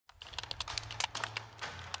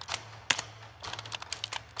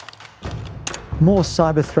more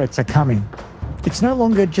cyber threats are coming. It's no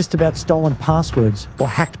longer just about stolen passwords or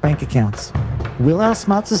hacked bank accounts. Will our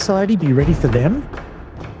smart society be ready for them?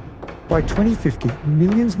 By 2050,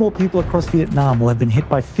 millions more people across Vietnam will have been hit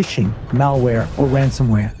by phishing, malware, or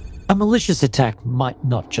ransomware. A malicious attack might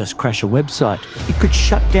not just crash a website, it could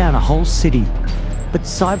shut down a whole city. But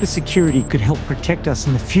cybersecurity could help protect us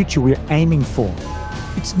in the future we're aiming for.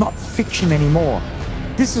 It's not fiction anymore.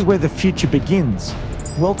 This is where the future begins.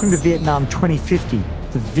 Welcome to Vietnam 2050,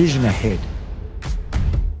 the vision ahead.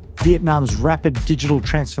 Vietnam's rapid digital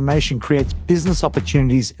transformation creates business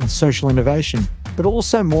opportunities and social innovation, but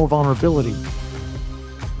also more vulnerability.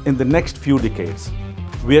 In the next few decades,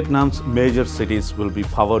 Vietnam's major cities will be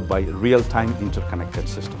powered by real-time interconnected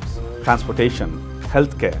systems. Transportation,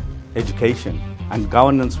 healthcare, education, and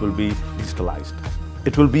governance will be digitalized.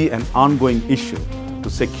 It will be an ongoing issue to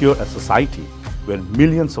secure a society where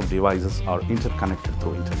millions of devices are interconnected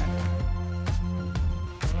through internet.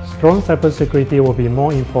 Strong cybersecurity will be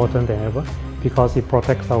more important than ever because it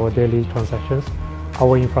protects our daily transactions,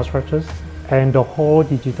 our infrastructures, and the whole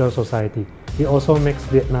digital society. It also makes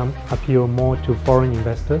Vietnam appeal more to foreign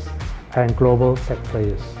investors and global tech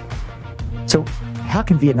players. So, how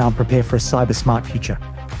can Vietnam prepare for a cyber-smart future?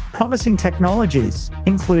 Promising technologies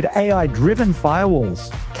include AI-driven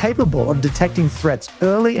firewalls, capable of detecting threats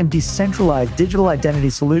early, and decentralized digital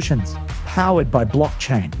identity solutions, powered by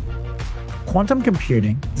blockchain. Quantum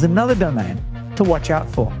computing is another domain to watch out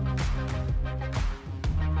for.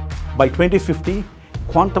 By 2050,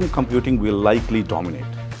 quantum computing will likely dominate.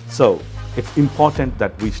 So, it's important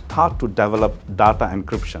that we start to develop data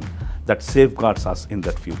encryption that safeguards us in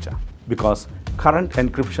that future, because current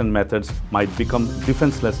encryption methods might become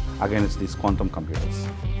defenseless against these quantum computers.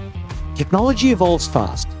 Technology evolves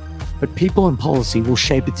fast, but people and policy will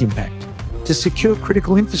shape its impact. To secure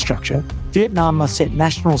critical infrastructure, Vietnam must set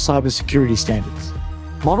national cybersecurity standards.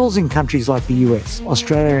 Models in countries like the US,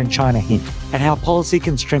 Australia, and China hint at how policy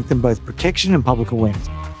can strengthen both protection and public awareness.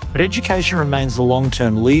 But education remains the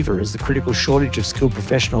long-term lever, as the critical shortage of skilled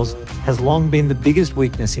professionals has long been the biggest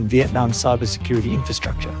weakness in Vietnam's cybersecurity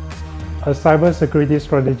infrastructure. A cybersecurity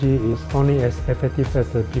strategy is only as effective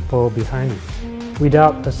as the people behind it.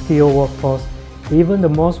 Without a skilled workforce, even the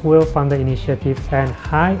most well-funded initiatives and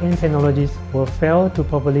high-end technologies will fail to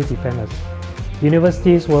properly defend us.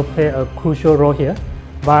 Universities will play a crucial role here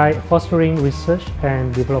by fostering research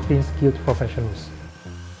and developing skilled professionals.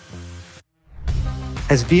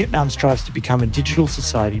 As Vietnam strives to become a digital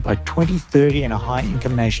society by 2030 and a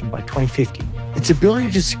high-income nation by 2050, its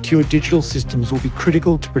ability to secure digital systems will be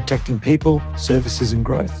critical to protecting people, services, and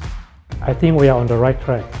growth. I think we are on the right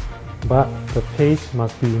track, but the pace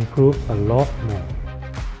must be improved a lot more.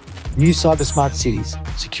 New cyber-smart cities,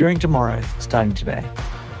 securing tomorrow, starting today.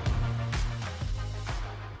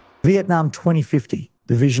 Vietnam 2050,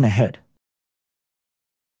 the vision ahead.